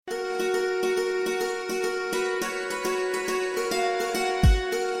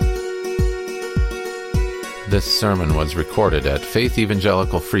This sermon was recorded at Faith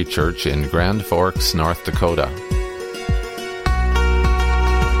Evangelical Free Church in Grand Forks, North Dakota.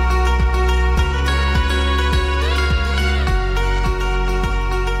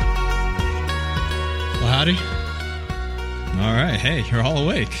 Well, howdy. All right. Hey, you're all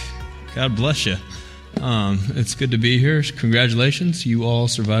awake. God bless you. It's good to be here. Congratulations. You all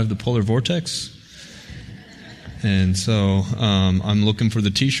survived the polar vortex. And so I'm looking for the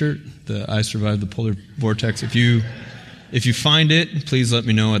t-shirt, the I Survived the Polar Vortex. If you find it, please let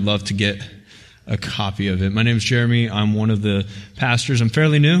me know. I'd love to get a copy of it. My name is Jeremy. I'm one of the pastors. I'm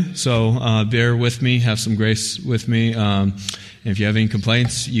fairly new, so bear with me. Have some grace with me. And if you have any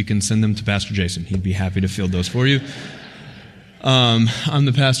complaints, you can send them to Pastor Jason. He'd be happy to field those for you. I'm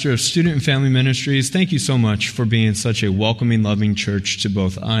the pastor of Student and Family Ministries. Thank you so much for being such a welcoming, loving church to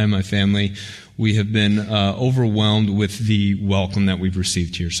both I and my family. We have been overwhelmed with the welcome that we've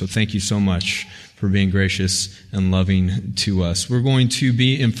received here. So thank you so much for being gracious and loving to us. We're going to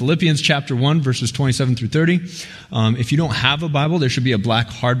be in Philippians chapter 1, verses 27 through 30. If you don't have a Bible, there should be a black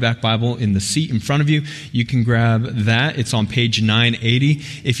hardback Bible in the seat in front of you. You can grab that. It's on page 980.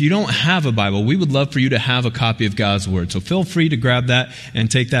 If you don't have a Bible, we would love for you to have a copy of God's Word. So feel free to grab that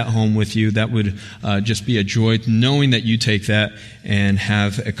and take that home with you. That would just be a joy knowing that you take that and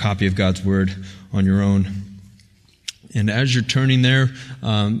have a copy of God's Word on your own. And as you're turning there,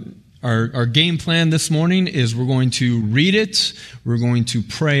 our game plan this morning is we're going to read it, we're going to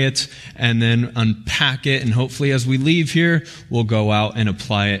pray it, and then unpack it. And hopefully as we leave here, we'll go out and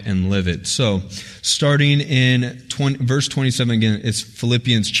apply it and live it. So starting in verse 27 again, it's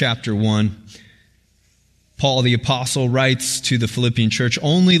Philippians chapter 1. Paul the apostle writes to the Philippian church,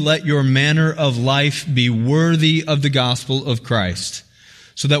 "Only let your manner of life be worthy of the gospel of Christ,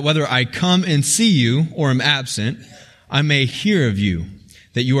 so that whether I come and see you or am absent, I may hear of you,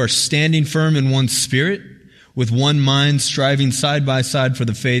 that you are standing firm in one spirit, with one mind, striving side by side for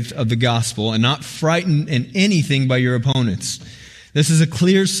the faith of the gospel, and not frightened in anything by your opponents. This is a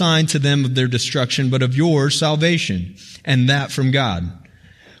clear sign to them of their destruction, but of your salvation, and that from God.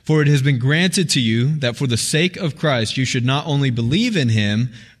 For it has been granted to you that for the sake of Christ you should not only believe in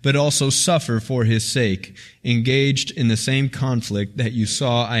him, but also suffer for his sake, engaged in the same conflict that you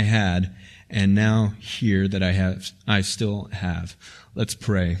saw I had, and now hear that I still have." Let's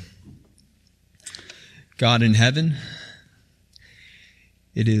pray. God in heaven,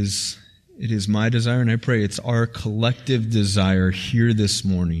 it is my desire, and I pray it's our collective desire here this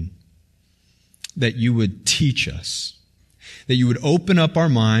morning, that you would teach us, that you would open up our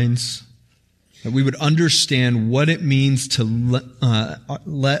minds, that we would understand what it means to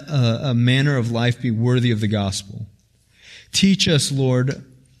let a manner of life be worthy of the gospel. Teach us, Lord,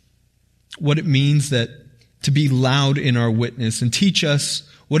 what it means to be loud in our witness, and teach us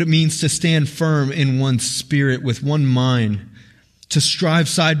what it means to stand firm in one spirit with one mind, to strive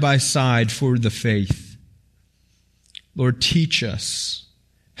side by side for the faith. Lord, teach us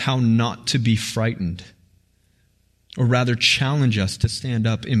how not to be frightened, or rather challenge us to stand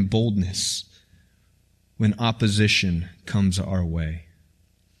up in boldness when opposition comes our way.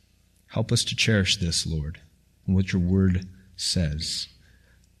 Help us to cherish this, Lord, and what your word says.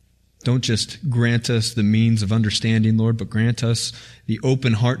 Don't just grant us the means of understanding, Lord, but grant us the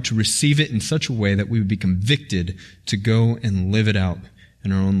open heart to receive it in such a way that we would be convicted to go and live it out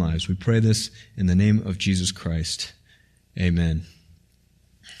in our own lives. We pray this in the name of Jesus Christ. Amen.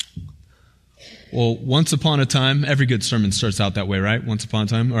 Well, once upon a time, every good sermon starts out that way, right? Once upon a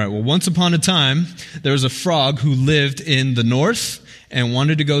time. All right, well, once upon a time, there was a frog who lived in the north and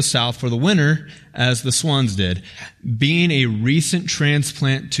wanted to go south for the winter, as the swans did. Being a recent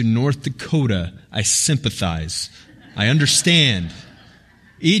transplant to North Dakota, I sympathize. I understand.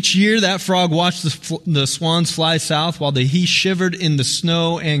 Each year, that frog watched the swans fly south while he shivered in the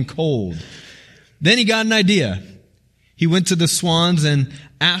snow and cold. Then he got an idea. He went to the swans and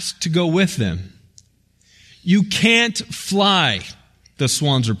asked to go with them. "You can't fly," the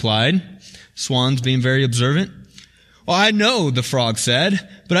swans replied. Swans being very observant. "Well, I know," the frog said,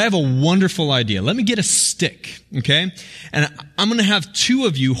 "but I have a wonderful idea. Let me get a stick, okay? And I'm going to have two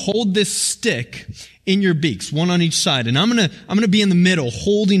of you hold this stick in your beaks, one on each side. And I'm going to be in the middle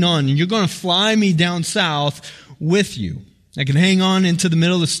holding on, and you're going to fly me down south with you. I can hang on into the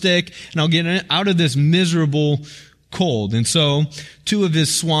middle of the stick, and I'll get out of this miserable cold." And so two of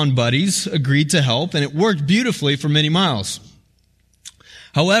his swan buddies agreed to help, and it worked beautifully for many miles.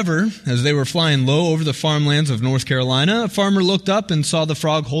 However, as they were flying low over the farmlands of North Carolina, a farmer looked up and saw the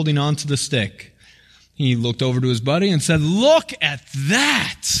frog holding on to the stick. He looked over to his buddy and said, "Look at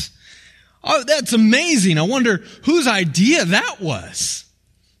that! Oh, that's amazing. I wonder whose idea that was."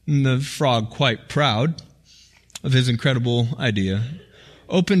 And the frog, quite proud, of his incredible idea,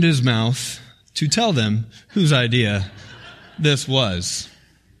 opened his mouth to tell them whose idea this was.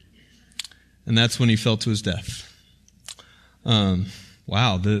 And that's when he fell to his death.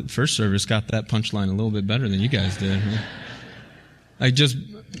 Wow, the first service got that punchline a little bit better than you guys did. Huh? Like just,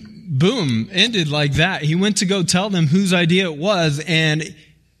 boom, ended like that. He went to go tell them whose idea it was, and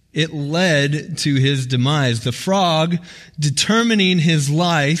it led to his demise. The frog, determining his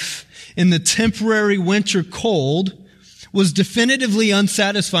life in the temporary winter cold, was definitively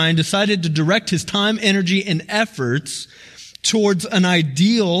unsatisfied and decided to direct his time, energy, and efforts towards an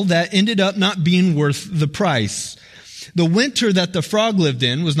ideal that ended up not being worth the price. The winter that the frog lived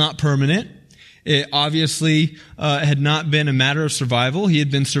in was not permanent. It obviously had not been a matter of survival. He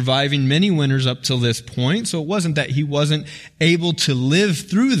had been surviving many winters up till this point, so it wasn't that he wasn't able to live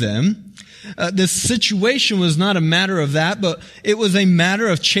through them. This situation was not a matter of that, but it was a matter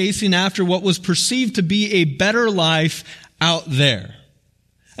of chasing after what was perceived to be a better life out there.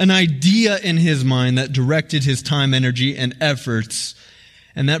 An idea in his mind that directed his time, energy, and efforts.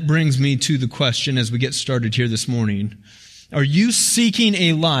 And that brings me to the question as we get started here this morning. Are you seeking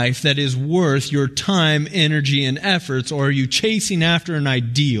a life that is worth your time, energy, and efforts, or are you chasing after an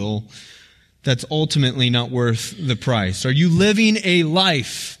ideal that's ultimately not worth the price? Are you living a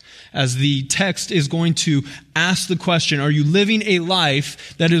life, as the text is going to ask the question, are you living a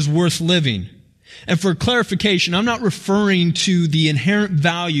life that is worth living? And for clarification, I'm not referring to the inherent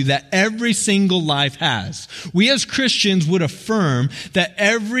value that every single life has. We as Christians would affirm that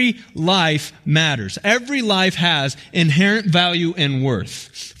every life matters. Every life has inherent value and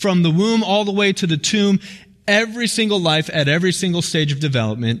worth. From the womb all the way to the tomb, every single life at every single stage of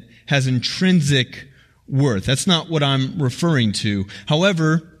development has intrinsic worth. That's not what I'm referring to.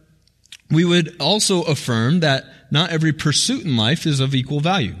 However, we would also affirm that not every pursuit in life is of equal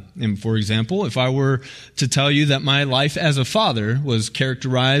value. And for example, if I were to tell you that my life as a father was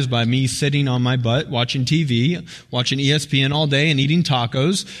characterized by me sitting on my butt, watching TV, watching ESPN all day and eating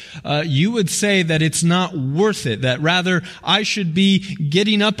tacos, you would say that it's not worth it, that rather I should be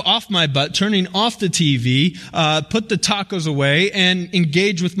getting up off my butt, turning off the TV, put the tacos away, and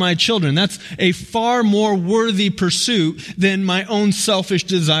engage with my children. That's a far more worthy pursuit than my own selfish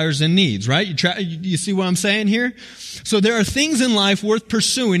desires and needs, right? You see what I'm saying here? So there are things in life worth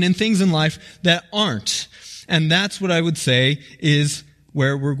pursuing and things in life that aren't. And that's what I would say is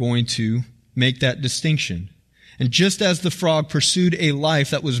where we're going to make that distinction. And just as the frog pursued a life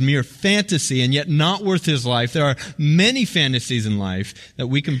that was mere fantasy and yet not worth his life, there are many fantasies in life that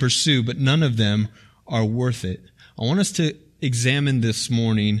we can pursue, but none of them are worth it. I want us to examine this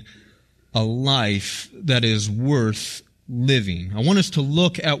morning a life that is worth living. I want us to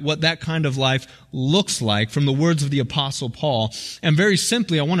look at what that kind of life looks like from the words of the Apostle Paul. And very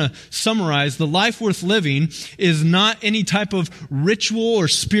simply, I want to summarize, the life worth living is not any type of ritual or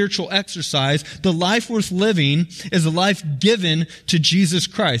spiritual exercise. The life worth living is a life given to Jesus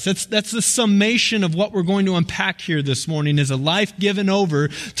Christ. That's the summation of what we're going to unpack here this morning, is a life given over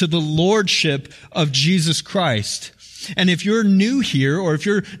to the lordship of Jesus Christ. And if you're new here, or if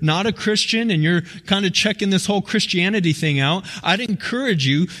you're not a Christian and you're kind of checking this whole Christianity thing out, I'd encourage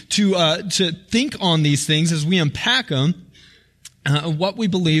you to think on these things as we unpack them, what we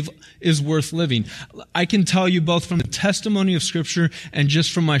believe is worth living. I can tell you both from the testimony of Scripture and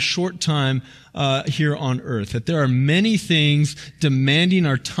just from my short time here on earth, that there are many things demanding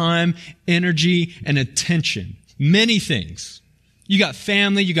our time, energy, and attention. Many things. You got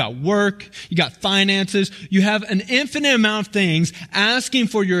family, you got work, you got finances. You have an infinite amount of things asking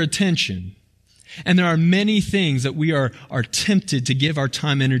for your attention. And there are many things that we are tempted to give our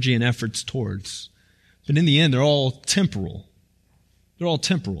time, energy, and efforts towards. But in the end, they're all temporal. They're all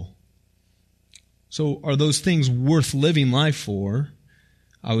temporal. So are those things worth living life for?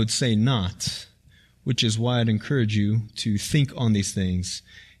 I would say not, which is why I'd encourage you to think on these things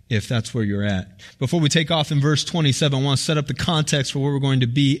if that's where you're at. Before we take off in verse 27, I want to set up the context for where we're going to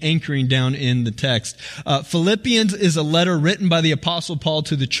be anchoring down in the text. Philippians is a letter written by the Apostle Paul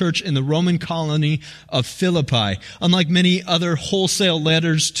to the church in the Roman colony of Philippi. Unlike many other wholesale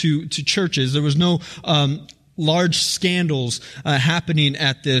letters to churches, there was no large scandals happening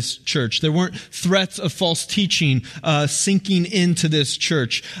at this church. There weren't threats of false teaching sinking into this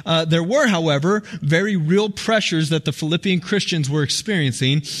church. There were, however, very real pressures that the Philippian Christians were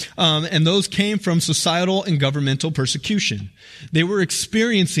experiencing, and those came from societal and governmental persecution. They were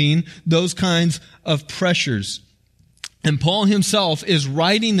experiencing those kinds of pressures. And Paul himself is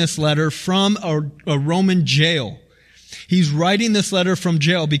writing this letter from a Roman jail. He's writing this letter from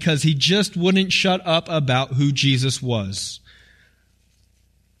jail because he just wouldn't shut up about who Jesus was.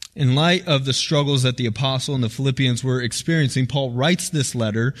 In light of the struggles that the apostle and the Philippians were experiencing, Paul writes this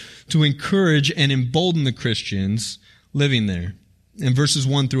letter to encourage and embolden the Christians living there. In verses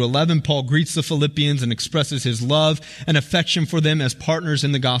 1 through 11, Paul greets the Philippians and expresses his love and affection for them as partners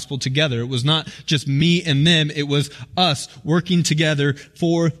in the gospel together. It was not just me and them, it was us working together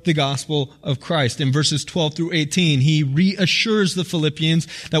for the gospel of Christ. In verses 12 through 18, he reassures the Philippians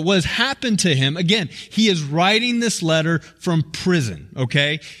that what has happened to him, again, he is writing this letter from prison,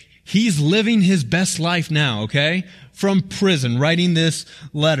 okay? He's living his best life now, okay? From prison, writing this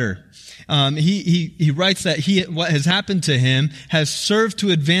letter. He writes that what has happened to him has served to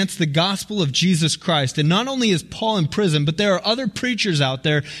advance the gospel of Jesus Christ. And not only is Paul in prison, but there are other preachers out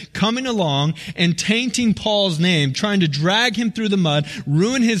there coming along and tainting Paul's name, trying to drag him through the mud,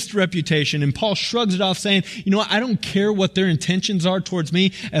 ruin his reputation. And Paul shrugs it off saying, you know what, I don't care what their intentions are towards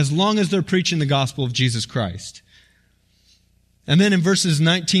me as long as they're preaching the gospel of Jesus Christ. And then in verses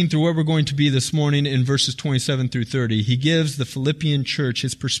 19 through where we're going to be this morning, in verses 27 through 30, he gives the Philippian church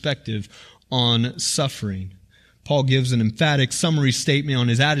his perspective on suffering. Paul gives an emphatic summary statement on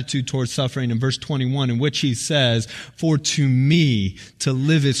his attitude towards suffering in verse 21, in which he says, "For to me to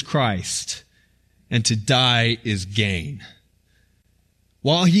live is Christ, and to die is gain."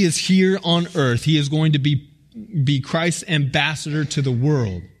 While he is here on earth, he is going to be Christ's ambassador to the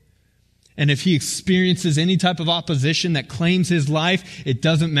world. And if he experiences any type of opposition that claims his life, it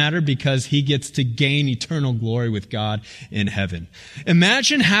doesn't matter because he gets to gain eternal glory with God in heaven.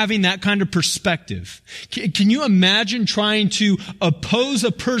 Imagine having that kind of perspective. Can you imagine trying to oppose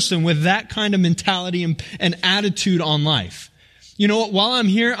a person with that kind of mentality and attitude on life? You know what? While I'm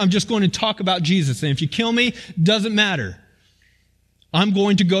here, I'm just going to talk about Jesus. And if you kill me, doesn't matter. I'm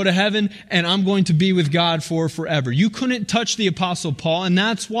going to go to heaven and I'm going to be with God for forever. You couldn't touch the Apostle Paul, and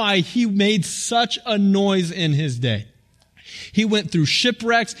that's why he made such a noise in his day. He went through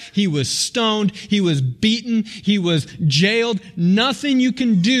shipwrecks, he was stoned, he was beaten, he was jailed. Nothing you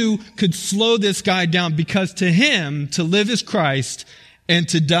can do could slow this guy down, because to him, to live is Christ and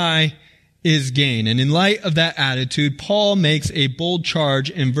to die is gain. And in light of that attitude, Paul makes a bold charge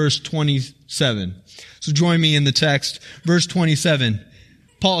in verse 27. So join me in the text. Verse 27.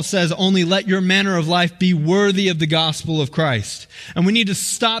 Paul says, "Only let your manner of life be worthy of the gospel of Christ." And we need to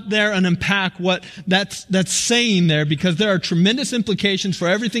stop there and unpack what that's saying there, because there are tremendous implications for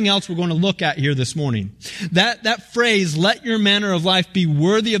everything else we're going to look at here this morning. That phrase, "let your manner of life be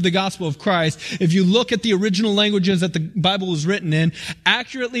worthy of the gospel of Christ," if you look at the original languages that the Bible was written in,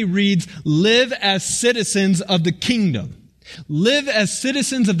 accurately reads, "live as citizens of the kingdom." Live as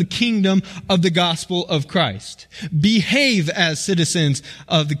citizens of the kingdom of the gospel of Christ. Behave as citizens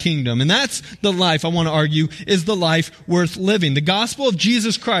of the kingdom. And that's the life, I want to argue, is the life worth living. The gospel of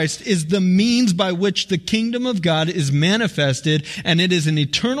Jesus Christ is the means by which the kingdom of God is manifested, and it is an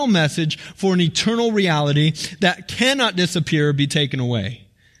eternal message for an eternal reality that cannot disappear or be taken away.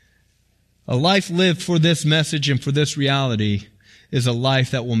 A life lived for this message and for this reality is a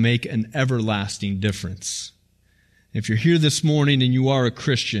life that will make an everlasting difference. If you're here this morning and you are a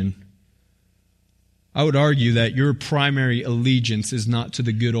Christian, I would argue that your primary allegiance is not to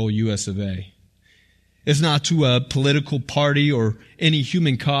the good old US of A. It's not to a political party or any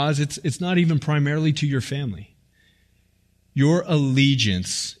human cause. It's not even primarily to your family. Your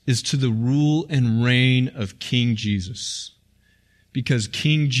allegiance is to the rule and reign of King Jesus. Because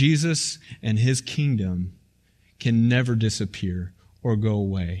King Jesus and his kingdom can never disappear or go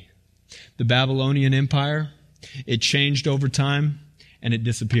away. The Babylonian Empire, it changed over time, and it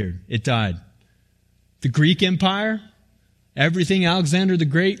disappeared. It died. The Greek Empire, everything Alexander the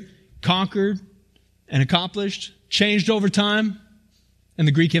Great conquered and accomplished, changed over time, and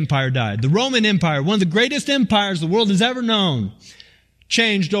the Greek Empire died. The Roman Empire, one of the greatest empires the world has ever known,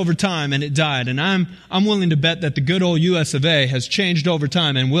 changed over time, and it died. And I'm willing to bet that the good old US of A has changed over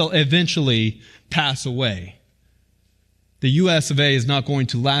time and will eventually pass away. The U.S. of A. is not going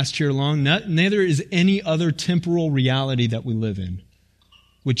to last here long. Neither is any other temporal reality that we live in,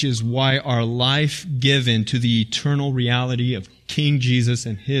 which is why our life given to the eternal reality of King Jesus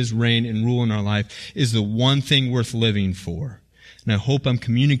and his reign and rule in our life is the one thing worth living for. And I hope I'm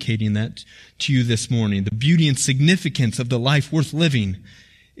communicating that to you this morning. The beauty and significance of the life worth living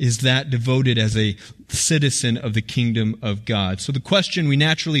is that devoted as a citizen of the kingdom of God. So the question we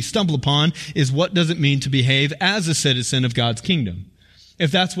naturally stumble upon is, what does it mean to behave as a citizen of God's kingdom?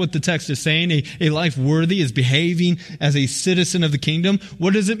 If that's what the text is saying, a life worthy is behaving as a citizen of the kingdom,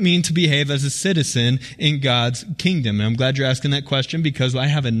 what does it mean to behave as a citizen in God's kingdom? And I'm glad you're asking that question because I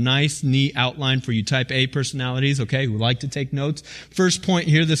have a nice, neat outline for you type A personalities, okay, who like to take notes. First point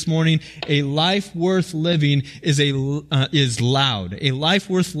here this morning, a life worth living is loud. A life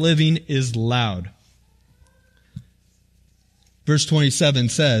worth living is loud. Verse 27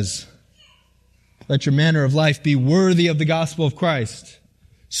 says, let your manner of life be worthy of the gospel of Christ,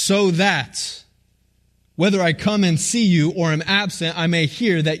 so that whether I come and see you or am absent, I may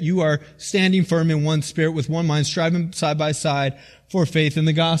hear that you are standing firm in one spirit with one mind, striving side by side for faith in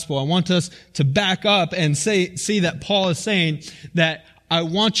the gospel. I want us to back up and see that Paul is saying that I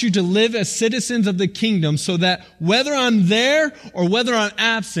want you to live as citizens of the kingdom so that whether I'm there or whether I'm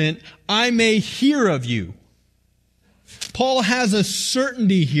absent, I may hear of you. Paul has a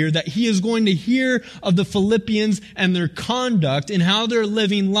certainty here that he is going to hear of the Philippians and their conduct and how they're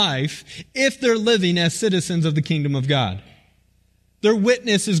living life if they're living as citizens of the kingdom of God. Their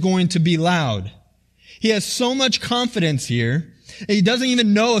witness is going to be loud. He has so much confidence here. He doesn't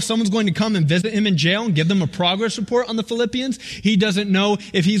even know if someone's going to come and visit him in jail and give them a progress report on the Philippians. He doesn't know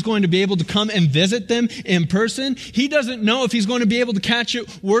if he's going to be able to come and visit them in person. He doesn't know if he's going to be able to catch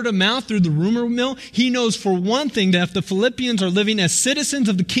it word of mouth through the rumor mill. He knows for one thing that if the Philippians are living as citizens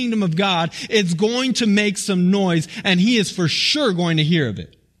of the kingdom of God, it's going to make some noise, and he is for sure going to hear of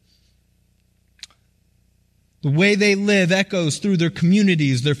it. The way they live echoes through their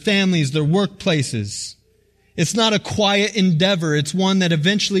communities, their families, their workplaces. It's not a quiet endeavor. It's one that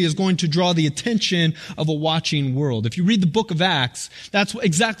eventually is going to draw the attention of a watching world. If you read the book of Acts, that's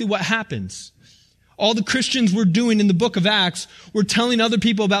exactly what happens. All the Christians were doing in the book of Acts were telling other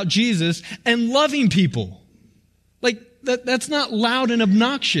people about Jesus and loving people. Like, that's not loud and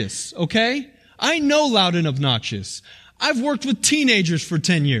obnoxious, okay? I know loud and obnoxious. I've worked with teenagers for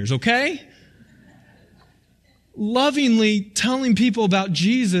 10 years, okay? Lovingly telling people about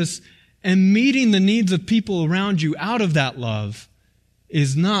Jesus and meeting the needs of people around you out of that love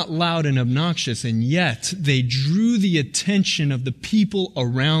is not loud and obnoxious, and yet they drew the attention of the people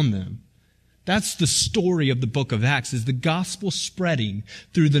around them. That's the story of the book of Acts, is the gospel spreading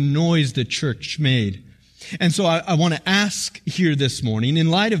through the noise the church made. And so I want to ask here this morning,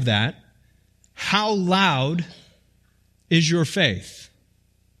 in light of that, how loud is your faith?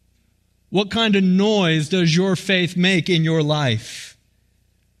 What kind of noise does your faith make in your life?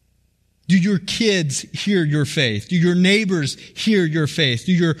 Do your kids hear your faith? Do your neighbors hear your faith?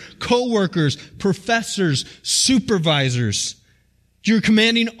 Do your coworkers, professors, supervisors, do your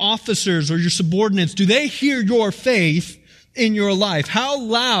commanding officers or your subordinates, do they hear your faith in your life? How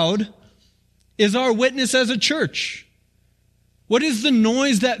loud is our witness as a church? What is the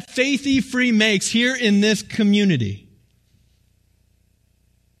noise that Faith Ye Free makes here in this community?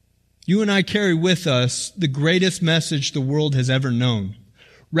 You and I carry with us the greatest message the world has ever known.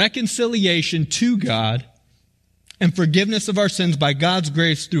 Reconciliation to God and forgiveness of our sins by God's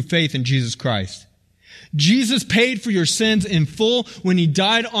grace through faith in Jesus Christ. Jesus paid for your sins in full when he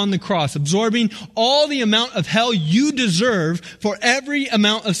died on the cross, absorbing all the amount of hell you deserve for every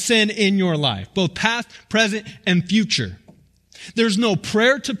amount of sin in your life, both past, present, and future. There's no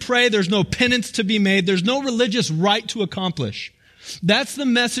prayer to pray. There's no penance to be made. There's no religious rite to accomplish. That's the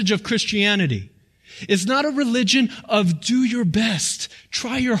message of Christianity. It's not a religion of do your best,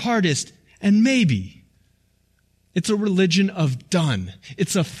 try your hardest, and maybe. It's a religion of done.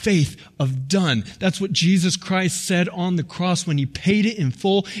 It's a faith of done. That's what Jesus Christ said on the cross when he paid it in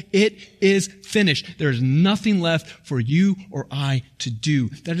full. It is finished. There is nothing left for you or I to do.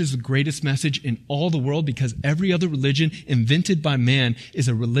 That is the greatest message in all the world, because every other religion invented by man is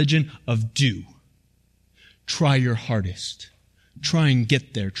a religion of do. Try your hardest. Try and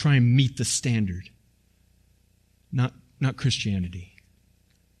get there. Try and meet the standard. Not Christianity.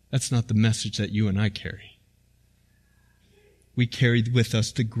 That's not the message that you and I carry. We carry with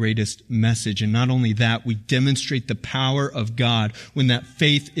us the greatest message. And not only that, we demonstrate the power of God when that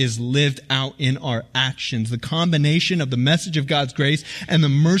faith is lived out in our actions. The combination of the message of God's grace and the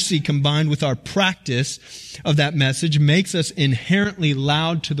mercy combined with our practice of that message makes us inherently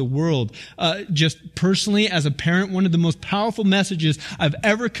loud to the world. Just personally, as a parent, one of the most powerful messages I've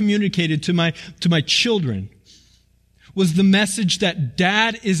ever communicated to my children was the message that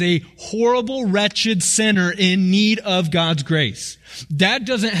Dad is a horrible, wretched sinner in need of God's grace. Dad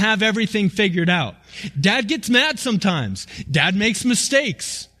doesn't have everything figured out. Dad gets mad sometimes. Dad makes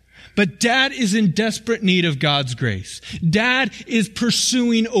mistakes. But Dad is in desperate need of God's grace. Dad is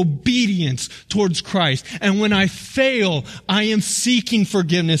pursuing obedience towards Christ. And when I fail, I am seeking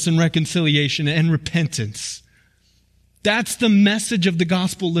forgiveness and reconciliation and repentance. That's the message of the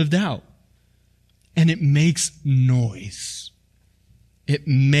gospel lived out. And it makes noise. It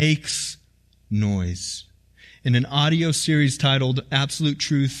makes noise. In an audio series titled Absolute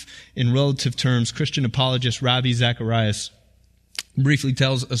Truth in Relative Terms, Christian apologist Ravi Zacharias briefly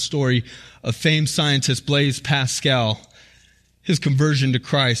tells a story of famed scientist Blaise Pascal, his conversion to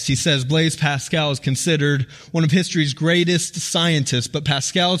Christ. He says Blaise Pascal is considered one of history's greatest scientists, but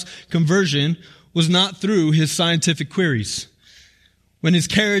Pascal's conversion was not through his scientific queries. When his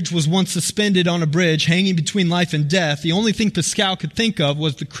carriage was once suspended on a bridge hanging between life and death, the only thing Pascal could think of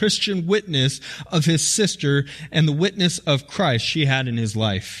was the Christian witness of his sister and the witness of Christ she had in his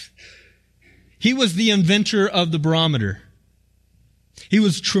life. He was the inventor of the barometer. He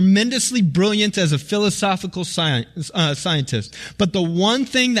was tremendously brilliant as a philosophical scientist. But the one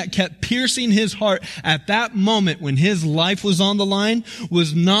thing that kept piercing his heart at that moment when his life was on the line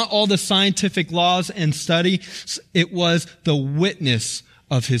was not all the scientific laws and study. It was the witness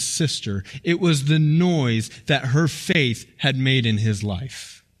of his sister. It was the noise that her faith had made in his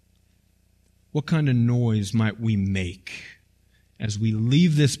life. What kind of noise might we make as we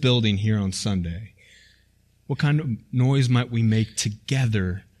leave this building here on Sunday? What kind of noise might we make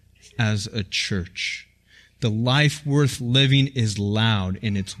together as a church? The life worth living is loud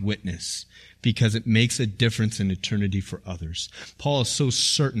in its witness because it makes a difference in eternity for others. Paul is so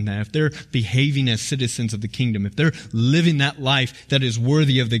certain that if they're behaving as citizens of the kingdom, if they're living that life that is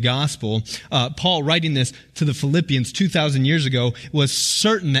worthy of the gospel, Paul, writing this to the Philippians 2,000 years ago, was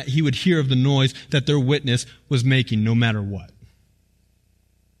certain that he would hear of the noise that their witness was making no matter what.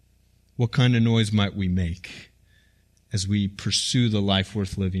 What kind of noise might we make as we pursue the life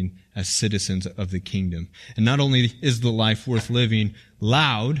worth living as citizens of the kingdom? And not only is the life worth living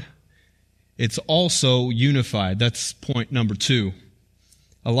loud, it's also unified. That's point number 2.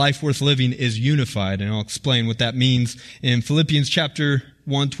 A life worth living is unified, and I'll explain what that means. In Philippians chapter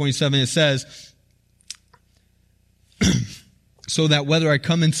 1:27, it says, so that whether I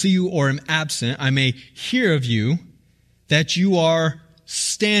come and see you or am absent, I may hear of you that you are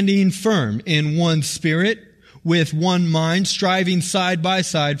standing firm in one spirit, with one mind, striving side by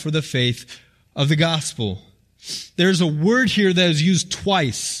side for the faith of the gospel. There's a word here that is used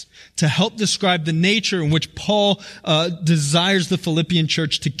twice to help describe the nature in which Paul desires the Philippian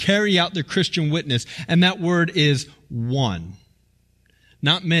church to carry out their Christian witness, and that word is one.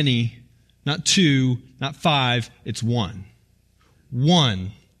 Not many, not 2, not 5, it's one.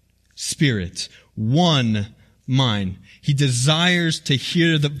 One spirit, one mind. He desires to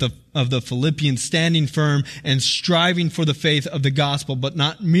hear of the Philippians standing firm and striving for the faith of the gospel, but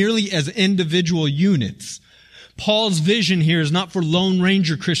not merely as individual units. Paul's vision here is not for Lone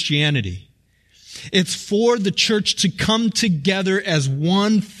Ranger Christianity. It's for the church to come together as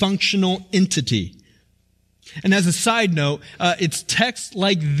one functional entity. And as a side note, it's texts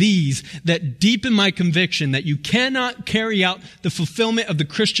like these that deepen my conviction that you cannot carry out the fulfillment of the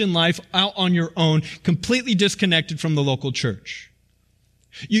Christian life out on your own, completely disconnected from the local church.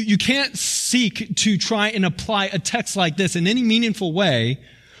 You can't seek to try and apply a text like this in any meaningful way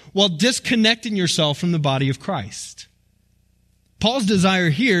while disconnecting yourself from the body of Christ. Paul's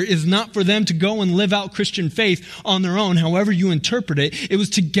desire here is not for them to go and live out Christian faith on their own, however you interpret it. It was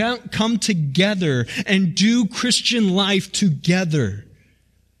to come together and do Christian life together.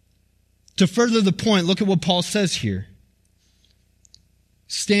 To further the point, look at what Paul says here.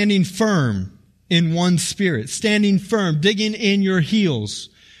 Standing firm in one spirit. Standing firm, digging in your heels.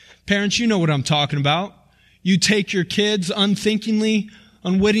 Parents, you know what I'm talking about. You take your kids unthinkingly,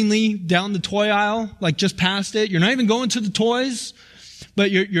 unwittingly down the toy aisle, like just past it. You're not even going to the toys,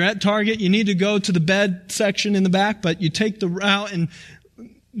 but you're at Target. You need to go to the bed section in the back, but you take the route and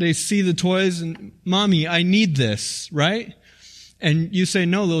they see the toys and, Mommy, I need this, right? And you say,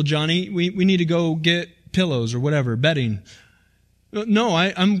 no, little Johnny, we need to go get pillows or whatever, bedding. No,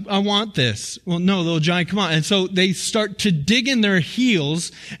 I want this. Well, no, little Johnny, come on. And so they start to dig in their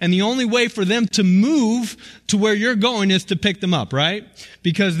heels, and the only way for them to move to where you're going is to pick them up, right?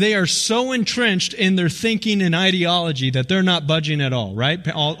 Because they are so entrenched in their thinking and ideology that they're not budging at all, right?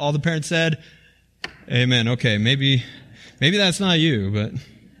 All the parents said, amen. Okay, maybe that's not you, but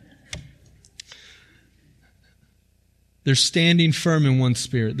they're standing firm in one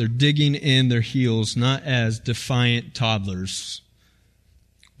spirit. They're digging in their heels, not as defiant toddlers,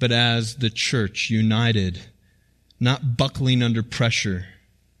 but as the church, united, not buckling under pressure.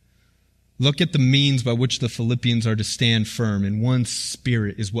 Look at the means by which the Philippians are to stand firm. In one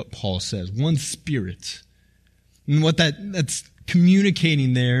spirit is what Paul says. One spirit. And what that's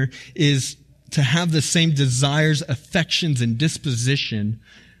communicating there is to have the same desires, affections, and disposition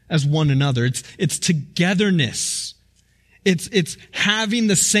as one another. It's togetherness. It's having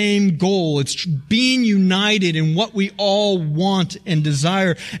the same goal. It's being united in what we all want and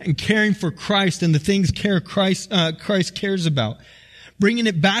desire and caring for Christ and the things Christ cares about. Bringing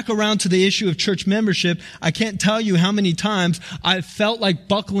it back around to the issue of church membership, I can't tell you how many times I've felt like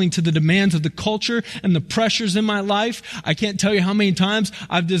buckling to the demands of the culture and the pressures in my life. I can't tell you how many times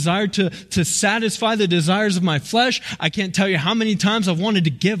I've desired to satisfy the desires of my flesh. I can't tell you how many times I've wanted to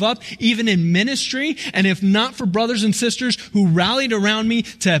give up, even in ministry. And if not for brothers and sisters who rallied around me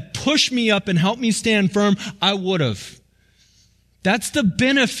to push me up and help me stand firm, I would have. That's the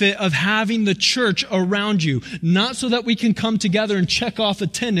benefit of having the church around you. Not so that we can come together and check off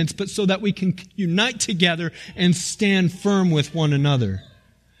attendance, but so that we can unite together and stand firm with one another.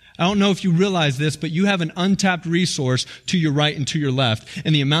 I don't know if you realize this, but you have an untapped resource to your right and to your left,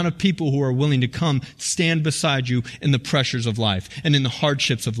 and the amount of people who are willing to come stand beside you in the pressures of life and in the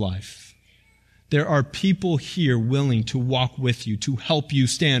hardships of life. There are people here willing to walk with you, to help you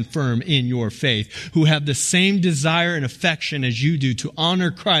stand firm in your faith, who have the same desire and affection as you do to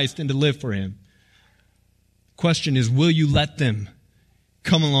honor Christ and to live for Him. Question is, will you let them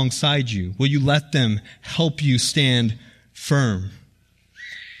come alongside you? Will you let them help you stand firm?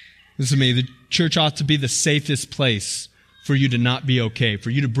 Listen to me, the church ought to be the safest place for you to not be okay, for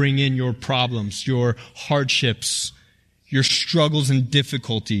you to bring in your problems, your hardships, your struggles and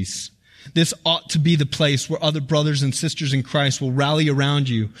difficulties. This ought to be the place where other brothers and sisters in Christ will rally around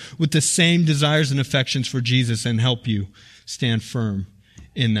you with the same desires and affections for Jesus and help you stand firm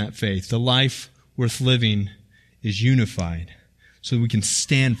in that faith. The life worth living is unified so that we can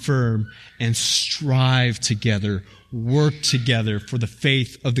stand firm and strive together, work together for the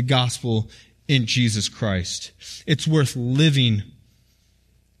faith of the gospel in Jesus Christ. It's worth living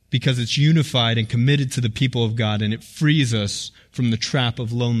because it's unified and committed to the people of God, and it frees us from the trap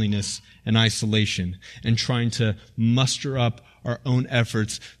of loneliness and isolation and trying to muster up our own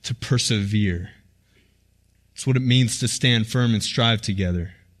efforts to persevere. It's what it means to stand firm and strive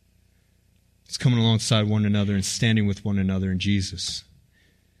together. It's coming alongside one another and standing with one another in Jesus.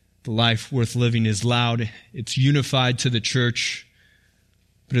 The life worth living is loud. It's unified to the church,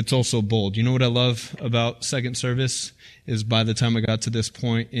 but it's also bold. You know what I love about second service? Is by the time I got to this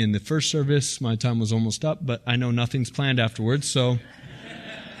point in the first service, my time was almost up, but I know nothing's planned afterwards, so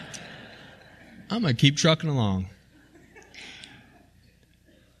I'm going to keep trucking along.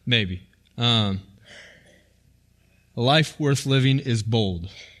 Maybe. A life worth living is bold.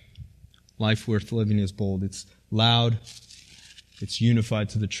 Life worth living is bold. It's loud, it's unified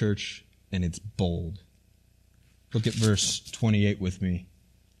to the church, and it's bold. Look at verse 28 with me.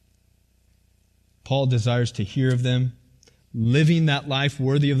 Paul desires to hear of them living that life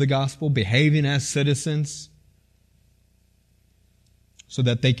worthy of the gospel, behaving as citizens, so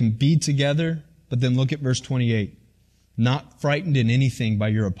that they can be together. But then look at verse 28. Not frightened in anything by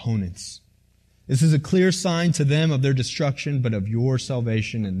your opponents. This is a clear sign to them of their destruction, but of your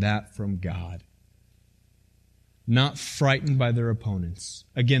salvation, and that from God. Not frightened by their opponents.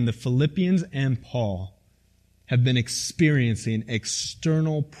 Again, the Philippians and Paul have been experiencing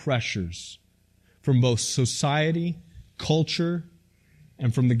external pressures from both society, culture,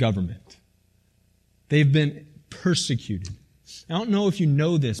 and from the government. They've been persecuted. I don't know if you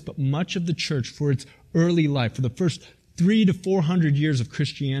know this, but much of the church for its early life, for the first 300 to 400 years of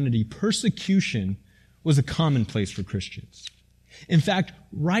Christianity, persecution was a commonplace for Christians. In fact,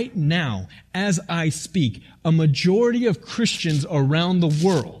 right now, as I speak, a majority of Christians around the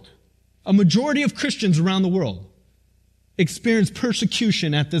world experience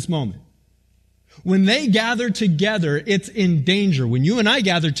persecution at this moment. When they gather together, it's in danger. When you and I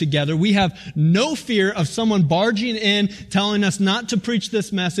gather together, we have no fear of someone barging in, telling us not to preach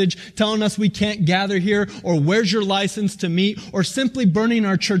this message, telling us we can't gather here, or where's your license to meet, or simply burning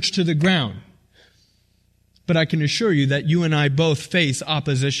our church to the ground. But I can assure you that you and I both face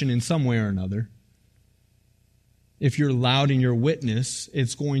opposition in some way or another. If you're loud in your witness,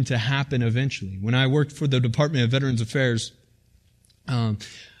 it's going to happen eventually. When I worked for the Department of Veterans Affairs, I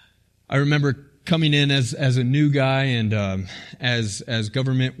remember coming in as a new guy, and as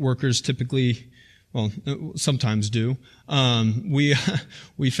government workers typically, well, sometimes do, we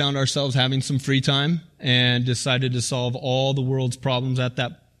found ourselves having some free time and decided to solve all the world's problems at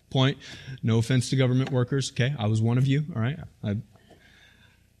that point. No offense to government workers. Okay, I was one of you. All right.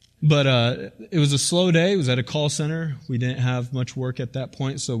 But it was a slow day. It was at a call center. We didn't have much work at that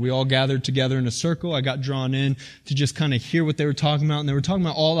point, so we all gathered together in a circle. I got drawn in to just kind of hear what they were talking about, and they were talking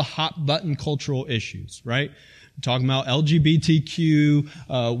about all the hot-button cultural issues, right? talking about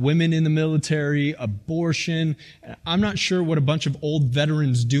LGBTQ, women in the military, abortion. I'm not sure what a bunch of old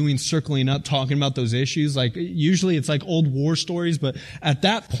veterans doing, circling up, talking about those issues. Like, usually it's like old war stories, but at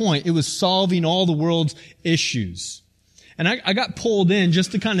that point, it was solving all the world's issues. And I got pulled in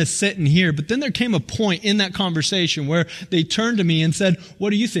just to kind of sit and hear, but then there came a point in that conversation where they turned to me and said,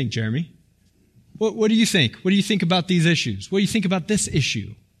 "What do you think, Jeremy? What do you think? What do you think about these issues? What do you think about this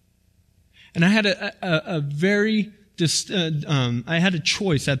issue?" And I had I had a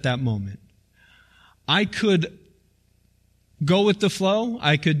choice at that moment. I could go with the flow.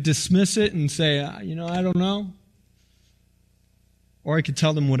 I could dismiss it and say, I don't know. Or I could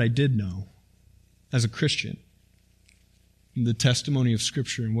tell them what I did know as a Christian. The testimony of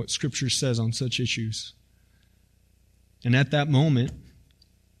Scripture and what Scripture says on such issues. And at that moment,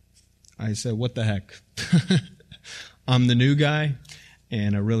 I said, what the heck? I'm the new guy,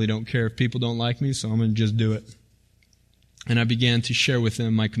 and I really don't care if people don't like me, so I'm going to just do it. And I began to share with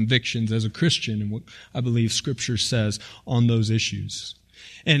them my convictions as a Christian and what I believe Scripture says on those issues.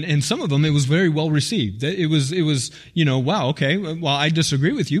 And some of them, it was very well received. It was, wow, okay, well, I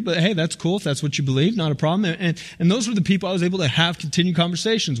disagree with you, but hey, that's cool. If that's what you believe, not a problem. And those were the people I was able to have continued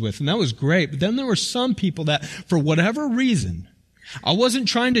conversations with, and that was great. But then there were some people that, for whatever reason, I wasn't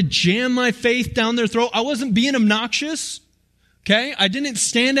trying to jam my faith down their throat. I wasn't being obnoxious. Okay? I didn't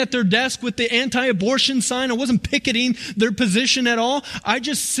stand at their desk with the anti-abortion sign. I wasn't picketing their position at all. I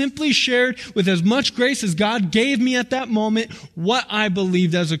just simply shared with as much grace as God gave me at that moment what I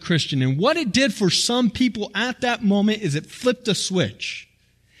believed as a Christian. And what it did for some people at that moment is it flipped a switch.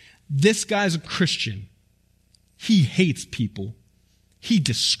 This guy's a Christian. He hates people. He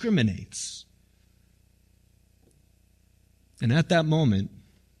discriminates. And at that moment,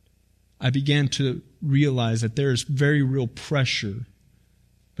 I began to realize that there is very real pressure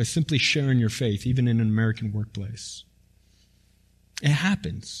by simply sharing your faith, even in an American workplace. It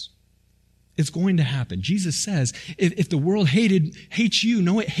happens. It's going to happen. Jesus says, if the world hates you,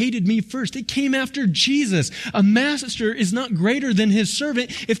 no, it hated me first. It came after Jesus. A master is not greater than his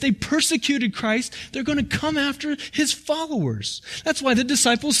servant. If they persecuted Christ, they're going to come after his followers. That's why the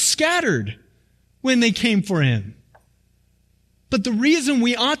disciples scattered when they came for him. But the reason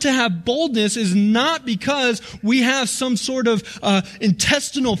we ought to have boldness is not because we have some sort of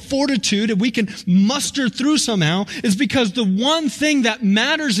intestinal fortitude that we can muster through somehow. It's because the one thing that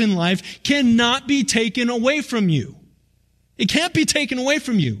matters in life cannot be taken away from you. It can't be taken away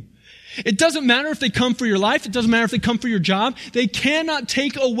from you. It doesn't matter if they come for your life. It doesn't matter if they come for your job. They cannot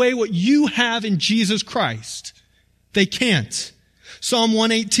take away what you have in Jesus Christ. They can't. Psalm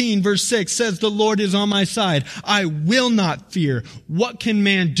 118 verse 6 says, "The Lord is on my side. I will not fear. What can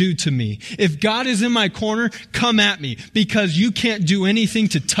man do to me? If God is in my corner, come at me, because you can't do anything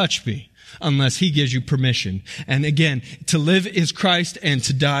to touch me unless he gives you permission." And again, to live is Christ and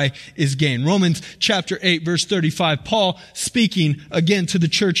to die is gain. Romans chapter 8 verse 35, Paul speaking again to the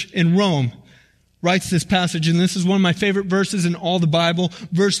church in Rome, writes this passage, and this is one of my favorite verses in all the Bible.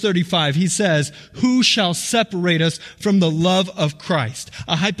 Verse 35, he says, "Who shall separate us from the love of Christ?"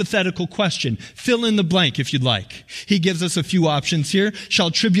 A hypothetical question. Fill in the blank if you'd like. He gives us a few options here. Shall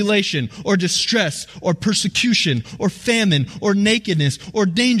tribulation or distress or persecution or famine or nakedness or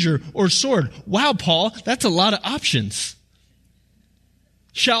danger or sword? Wow, Paul, that's a lot of options.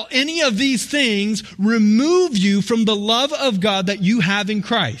 Shall any of these things remove you from the love of God that you have in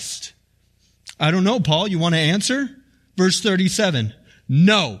Christ? I don't know, Paul. You want to answer? Verse 37.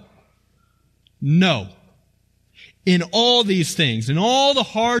 No. No. In all these things, in all the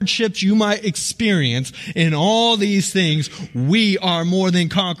hardships you might experience, in all these things, we are more than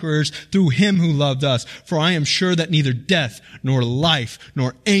conquerors through him who loved us. For I am sure that neither death, nor life,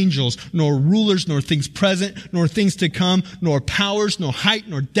 nor angels, nor rulers, nor things present, nor things to come, nor powers, nor height,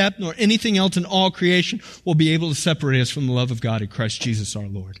 nor depth, nor anything else in all creation will be able to separate us from the love of God in Christ Jesus our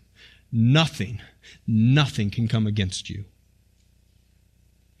Lord. Nothing can come against you.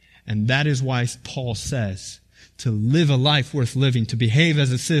 And that is why Paul says, to live a life worth living, to behave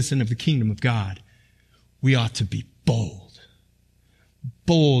as a citizen of the kingdom of God, we ought to be bold.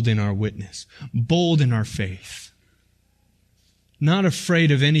 Bold in our witness. Bold in our faith. Not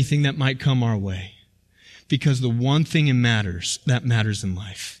afraid of anything that might come our way. Because the one thing that matters in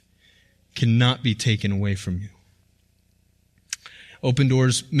life cannot be taken away from you. Open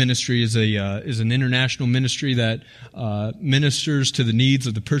Doors Ministry is an international ministry that ministers to the needs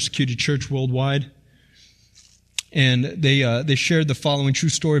of the persecuted church worldwide. And they shared the following true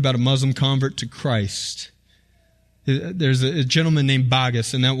story about a Muslim convert to Christ. There's a gentleman named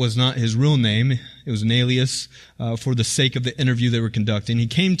Bagas, and that was not his real name. It was an alias for the sake of the interview they were conducting. He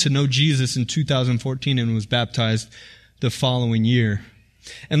came to know Jesus in 2014 and was baptized the following year.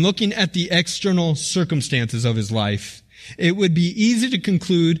 And looking at the external circumstances of his life, it would be easy to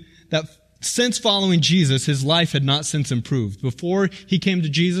conclude that since following Jesus, his life had not since improved. Before he came to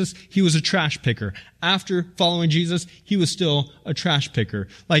Jesus, he was a trash picker. After following Jesus, he was still a trash picker.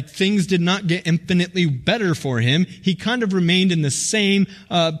 Like things did not get infinitely better for him. He kind of remained in the same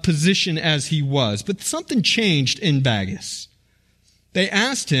position as he was. But something changed in Bagas. They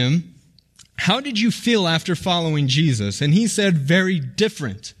asked him, "How did you feel after following Jesus?" And he said, "Very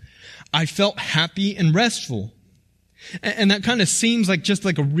different. I felt happy and restful." And that kind of seems like just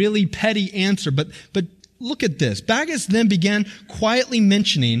like a really petty answer, but look at this. Bagas then began quietly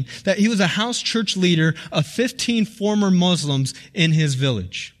mentioning that he was a house church leader of 15 former Muslims in his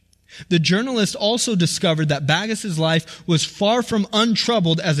village. The journalist also discovered that Bagas's life was far from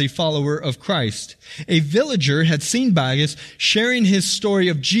untroubled as a follower of Christ. A villager had seen Bagas sharing his story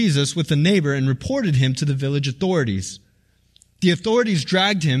of Jesus with a neighbor and reported him to the village authorities. The authorities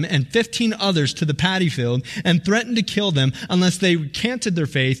dragged him and 15 others to the paddy field and threatened to kill them unless they recanted their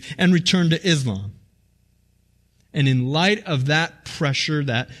faith and returned to Islam. And in light of that pressure,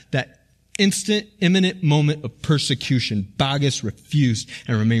 that instant, imminent moment of persecution, Bagas refused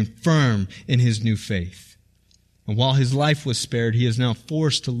and remained firm in his new faith. And while his life was spared, he is now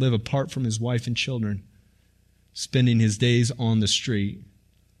forced to live apart from his wife and children, spending his days on the street.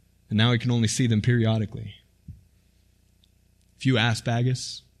 And now he can only see them periodically. If you ask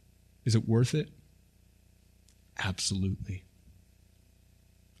Bagas, is it worth it? Absolutely.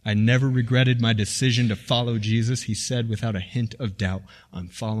 I never regretted my decision to follow Jesus, he said without a hint of doubt. I'm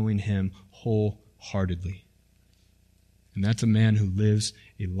following him wholeheartedly. And that's a man who lives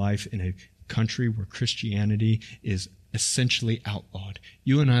a life in a country where Christianity is essentially outlawed.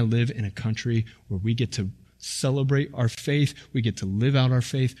 You and I live in a country where we get to celebrate our faith, we get to live out our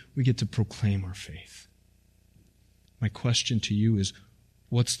faith, we get to proclaim our faith. My question to you is,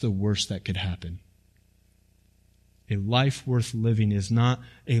 what's the worst that could happen? A life worth living is not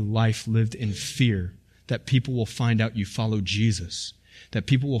a life lived in fear that people will find out you follow Jesus, that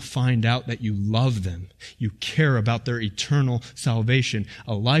people will find out that you love them, you care about their eternal salvation.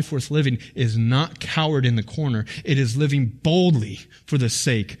 A life worth living is not cowered in the corner. It is living boldly for the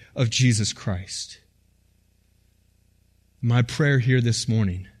sake of Jesus Christ. My prayer here this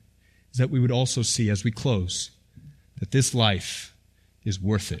morning is that we would also see as we close that this life is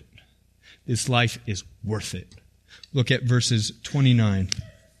worth it. This life is worth it. Look at verses 29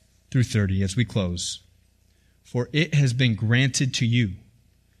 through 30 as we close. For it has been granted to you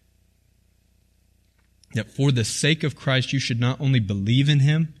that for the sake of Christ you should not only believe in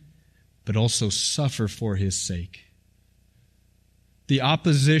him, but also suffer for his sake. The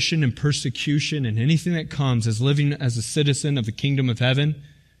opposition and persecution and anything that comes as living as a citizen of the kingdom of heaven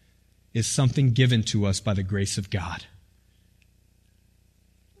is something given to us by the grace of God.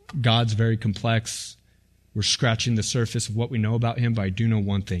 God's very complex. We're scratching the surface of what we know about him, but I do know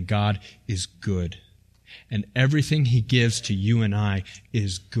one thing. God is good. And everything he gives to you and I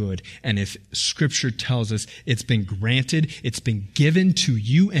is good. And if Scripture tells us it's been granted, it's been given to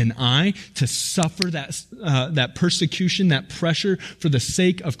you and I to suffer that persecution, that pressure for the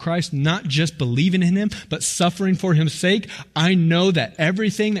sake of Christ, not just believing in him, but suffering for his sake, I know that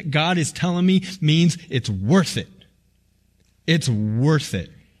everything that God is telling me means it's worth it. It's worth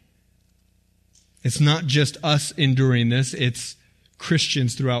it. It's not just us enduring this, it's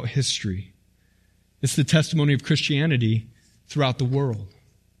Christians throughout history. It's the testimony of Christianity throughout the world.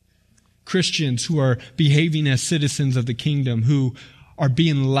 Christians who are behaving as citizens of the kingdom, who are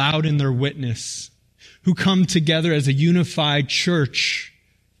being loud in their witness, who come together as a unified church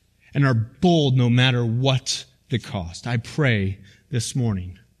and are bold no matter what the cost. I pray this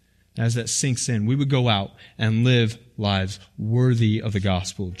morning, as that sinks in, we would go out and live lives worthy of the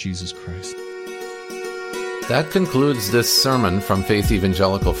gospel of Jesus Christ. That concludes this sermon from Faith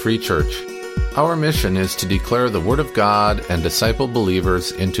Evangelical Free Church. Our mission is to declare the Word of God and disciple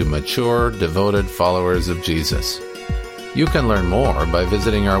believers into mature, devoted followers of Jesus. You can learn more by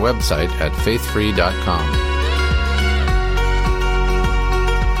visiting our website at faithfree.com.